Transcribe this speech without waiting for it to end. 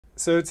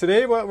So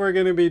today what we're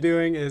going to be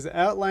doing is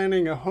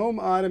outlining a home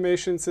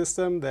automation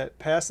system that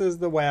passes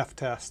the WAF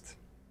test.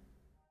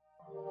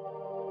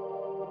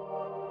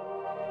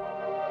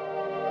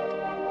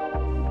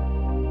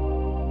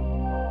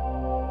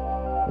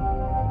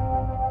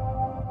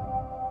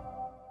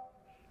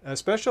 A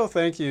special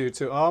thank you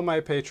to all my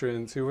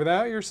patrons who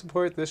without your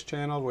support this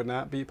channel would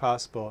not be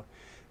possible.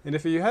 And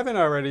if you haven't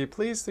already,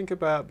 please think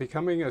about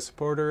becoming a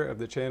supporter of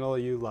the channel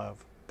you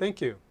love.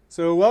 Thank you.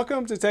 So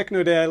welcome to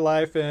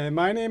TechnoDadLife, and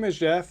my name is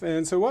Jeff,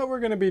 and so what we're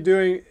going to be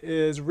doing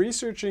is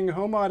researching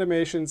home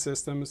automation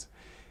systems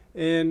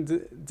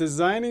and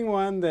designing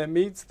one that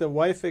meets the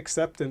WAF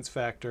acceptance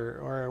factor,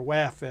 or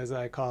WAF as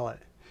I call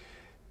it.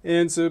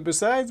 And so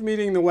besides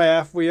meeting the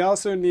WAF, we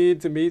also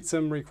need to meet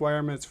some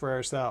requirements for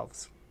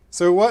ourselves.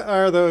 So what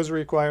are those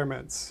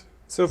requirements?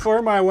 So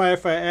for my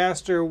wife, I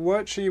asked her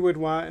what she would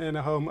want in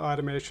a home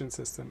automation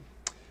system.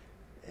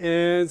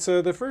 And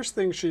so the first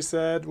thing she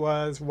said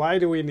was, why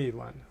do we need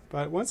one?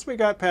 But once we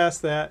got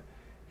past that,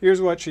 here's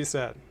what she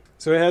said.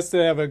 So it has to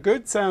have a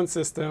good sound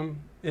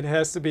system. It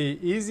has to be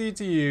easy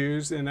to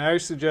use, and I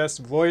suggest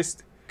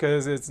voiced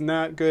because it's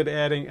not good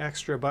adding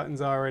extra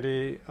buttons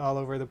already all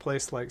over the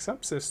place like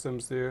some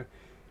systems do,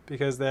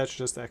 because that's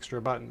just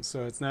extra buttons.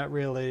 So it's not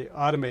really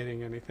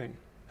automating anything.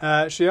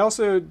 She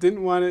also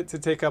didn't want it to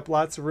take up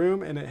lots of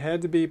room, and it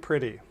had to be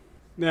pretty.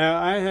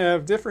 Now I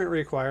have different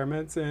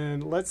requirements,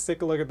 and let's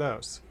take a look at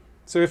those.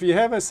 So if you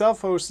have a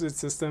self-hosted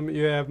system,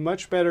 you have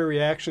much better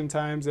reaction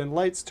times and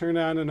lights turn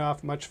on and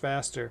off much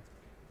faster.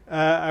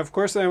 Of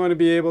course, I want to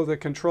be able to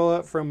control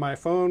it from my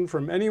phone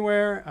from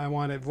anywhere. I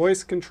want it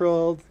voice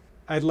controlled.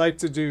 I'd like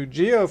to do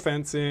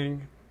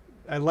geofencing.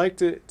 I'd like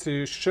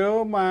to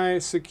show my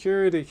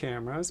security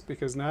cameras,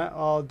 because not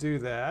all do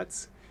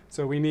that.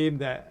 So we need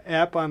that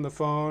app on the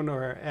phone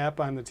or app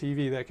on the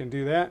TV that can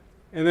do that.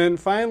 And then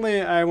finally,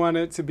 I want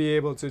it to be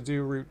able to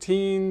do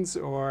routines,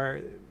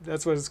 or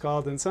that's what it's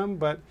called in some,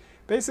 but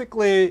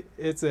basically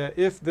it's a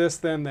if this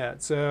then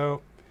that.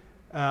 So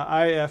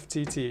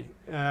IFTT.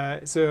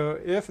 So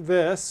if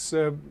this,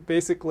 so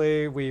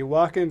basically we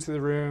walk into the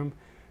room,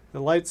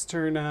 the lights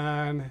turn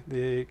on,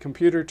 the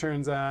computer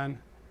turns on,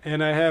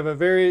 and I have a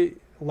very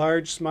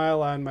large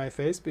smile on my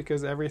face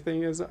because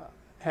everything is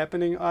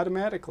happening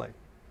automatically.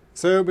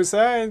 So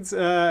besides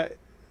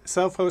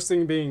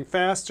self-hosting being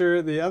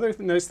faster, the other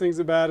nice things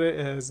about it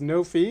is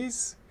no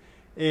fees,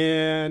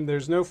 and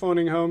there's no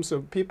phoning home,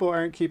 so people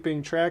aren't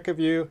keeping track of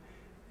you,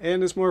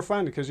 and it's more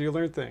fun because you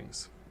learn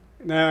things.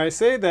 Now I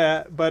say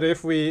that, but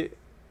if we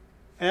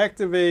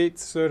activate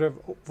sort of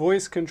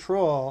voice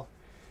control,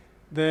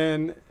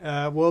 then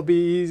we'll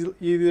be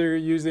either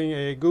using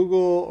a Google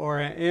or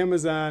an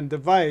Amazon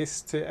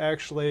device to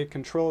actually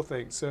control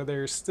things. So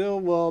there still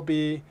will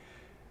be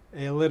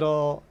a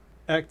little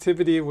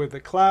activity with the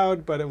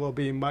cloud, but it will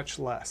be much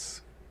less.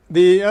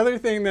 The other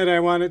thing that I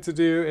wanted to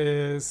do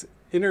is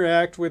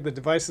interact with the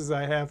devices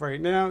I have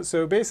right now.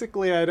 So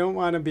basically I don't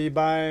want to be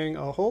buying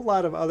a whole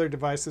lot of other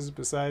devices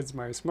besides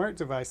my smart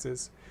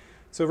devices.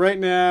 So right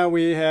now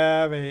we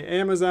have an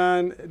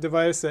Amazon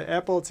device, an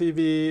Apple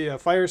TV, a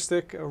Fire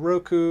Stick, a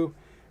Roku.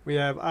 We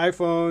have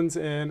iPhones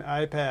and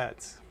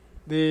iPads.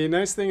 The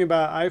nice thing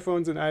about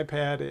iPhones and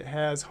iPad, it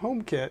has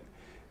HomeKit,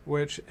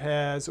 which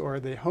has, or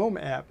the Home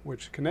app,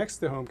 which connects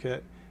to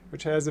HomeKit,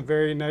 which has a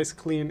very nice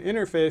clean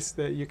interface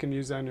that you can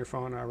use on your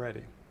phone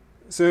already.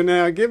 So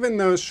now, given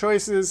those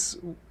choices,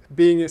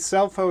 being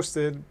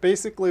self-hosted,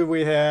 basically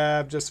we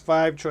have just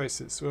 5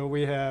 choices. So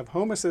we have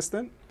Home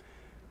Assistant,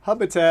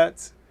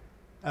 Hubitat,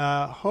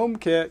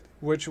 HomeKit,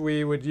 which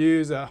we would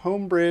use a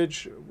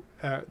Homebridge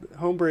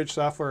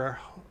software,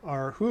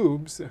 or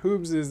Hoobs.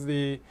 Hoobs is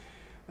the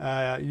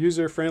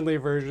user-friendly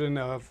version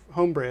of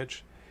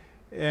Homebridge.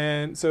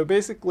 And so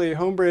basically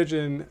Homebridge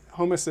and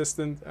Home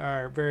Assistant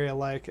are very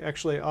alike.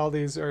 Actually, all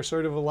these are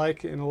sort of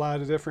alike in a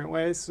lot of different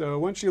ways. So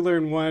once you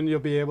learn one, you'll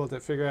be able to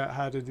figure out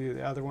how to do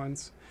the other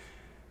ones.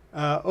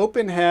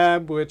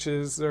 Openhab, which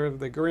is sort of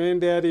the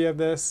granddaddy of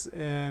this,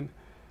 and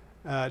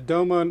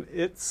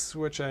Domo-its,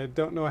 which I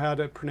don't know how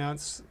to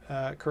pronounce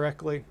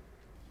correctly.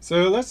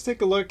 So let's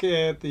take a look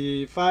at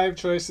the 5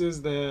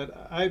 choices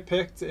that I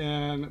picked,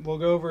 and we'll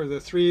go over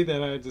the 3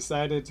 that I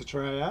decided to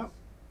try out.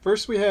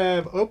 First we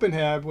have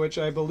Openhab, which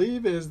I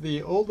believe is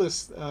the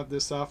oldest of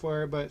this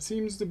software, but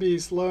seems to be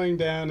slowing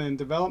down in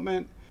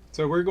development.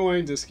 So we're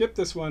going to skip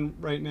this one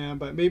right now,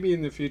 but maybe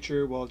in the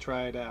future we'll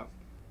try it out.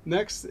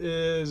 Next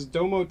is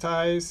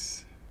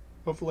Domo-its.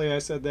 Hopefully I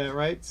said that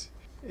right.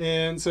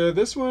 And so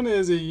this one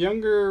is a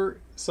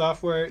younger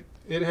software.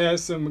 It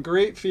has some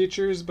great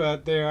features,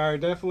 but there are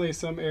definitely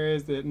some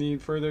areas that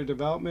need further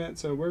development.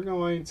 So we're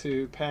going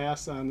to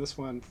pass on this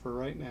one for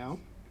right now.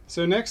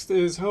 So next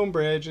is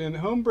Homebridge, and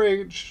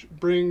Homebridge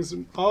brings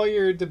all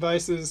your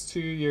devices to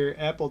your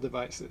Apple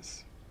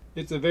devices.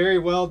 It's a very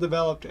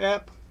well-developed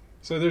app.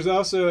 So there's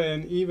also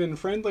an even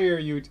friendlier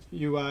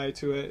UI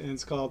to it, and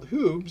it's called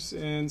Hoobs.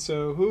 And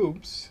so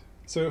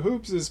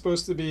Hoobs is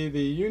supposed to be the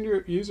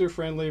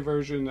user-friendly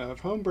version of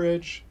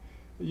Homebridge.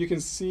 You can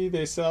see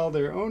they sell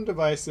their own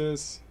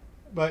devices,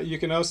 but you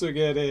can also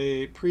get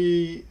a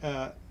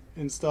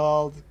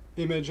installed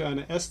image on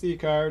an SD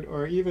card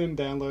or even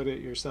download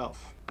it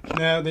yourself.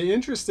 Now, the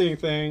interesting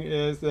thing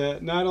is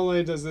that not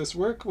only does this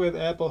work with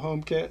Apple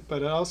HomeKit,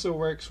 but it also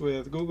works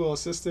with Google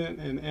Assistant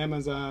and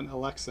Amazon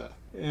Alexa.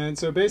 And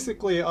so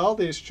basically all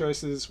these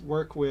choices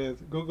work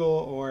with Google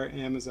or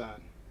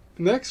Amazon.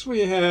 Next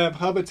we have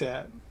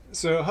Hubitat.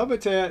 So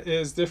Hubitat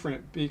is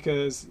different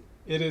because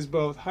it is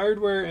both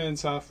hardware and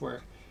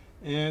software.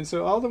 And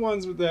so all the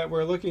ones that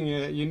we're looking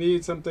at, you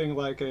need something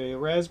like a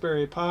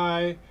Raspberry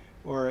Pi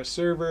or a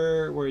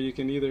server where you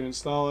can either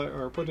install it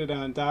or put it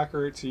on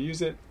Docker to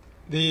use it.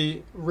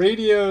 The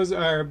radios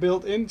are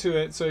built into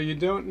it, so you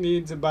don't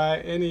need to buy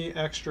any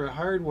extra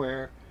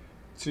hardware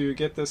to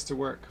get this to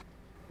work,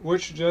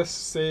 which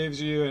just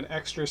saves you an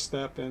extra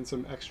step and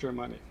some extra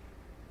money.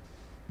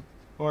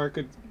 Or it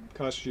could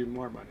cost you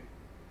more money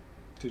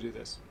to do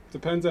this.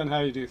 Depends on how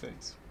you do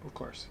things, of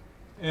course.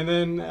 And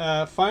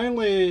then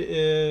finally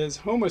is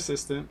Home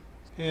Assistant.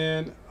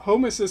 And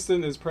Home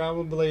Assistant is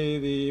probably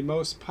the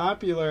most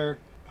popular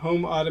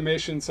home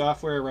automation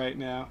software right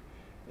now.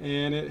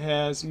 And it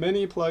has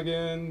many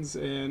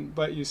plugins,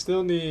 but you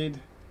still need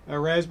a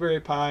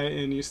Raspberry Pi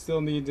and you still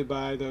need to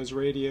buy those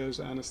radios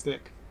on a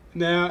stick.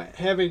 Now,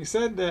 having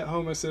said that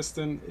Home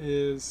Assistant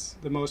is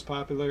the most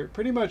popular,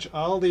 pretty much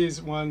all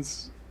these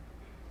ones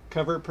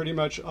cover pretty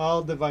much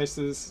all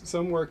devices.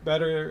 Some work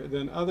better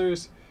than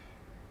others.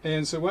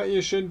 And so what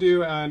you should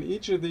do on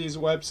each of these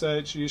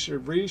websites, you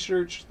should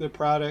research the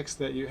products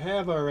that you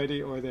have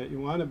already or that you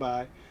want to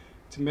buy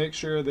to make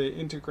sure they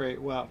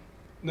integrate well.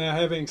 Now,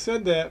 having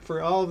said that,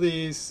 for all of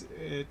these,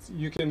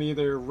 you can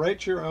either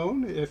write your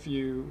own if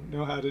you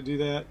know how to do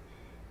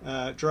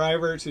that,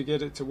 driver to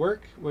get it to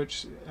work,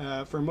 which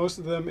for most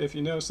of them, if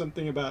you know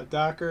something about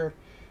Docker,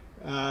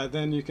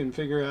 then you can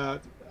figure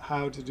out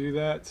how to do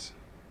that.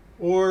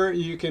 Or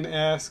you can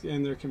ask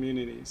in their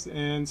communities.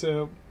 And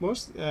so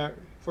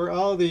for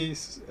all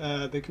these,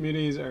 the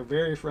communities are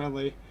very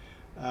friendly.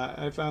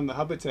 I found the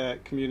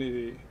Hubitat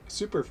community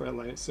super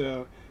friendly.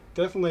 So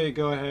definitely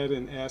go ahead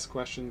and ask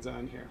questions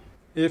on here.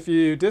 If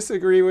you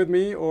disagree with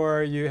me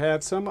or you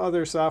have some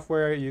other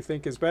software you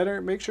think is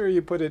better, make sure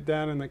you put it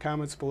down in the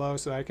comments below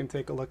so I can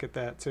take a look at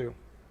that too.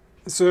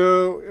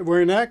 So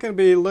we're not going to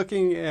be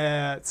looking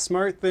at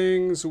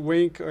SmartThings,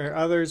 Wink, or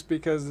others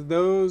because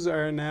those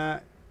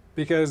are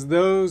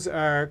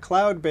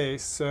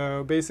cloud-based.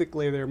 So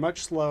basically they're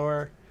much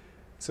slower.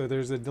 So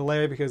there's a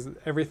delay because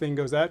everything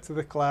goes out to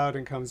the cloud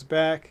and comes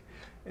back.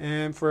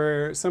 And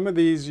for some of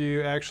these,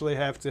 you actually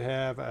have to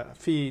have a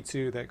fee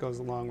too that goes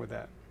along with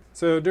that.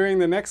 So during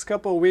the next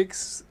couple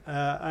weeks,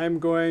 I'm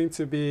going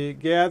to be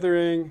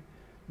gathering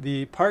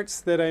the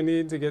parts that I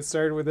need to get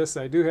started with this.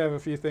 I do have a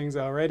few things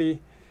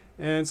already.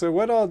 And so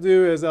what I'll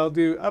do is I'll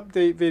do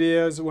update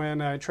videos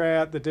when I try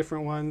out the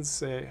different ones,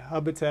 say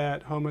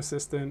Hubitat, Home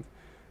Assistant,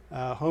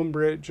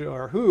 Homebridge,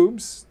 or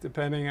Hoobs,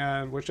 depending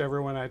on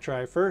whichever one I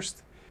try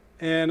first.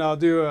 And I'll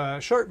do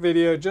a short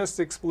video just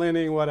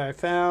explaining what I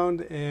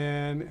found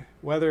and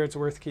whether it's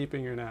worth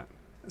keeping or not.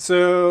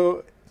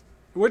 So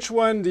which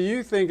one do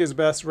you think is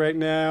best right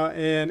now?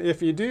 And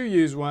if you do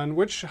use one,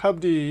 which hub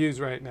do you use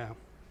right now?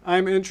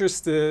 I'm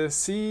interested to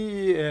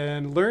see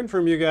and learn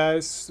from you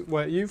guys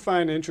what you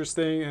find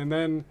interesting, and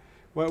then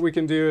what we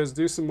can do is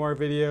do some more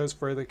videos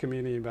for the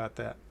community about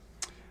that.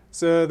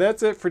 So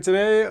that's it for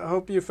today. I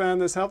hope you found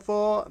this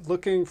helpful.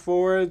 Looking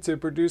forward to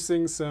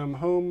producing some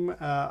home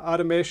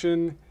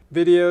automation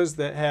videos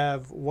that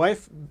have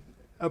wife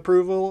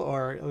approval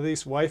or at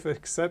least wife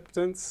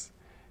acceptance.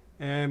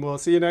 And we'll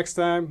see you next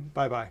time.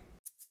 Bye-bye.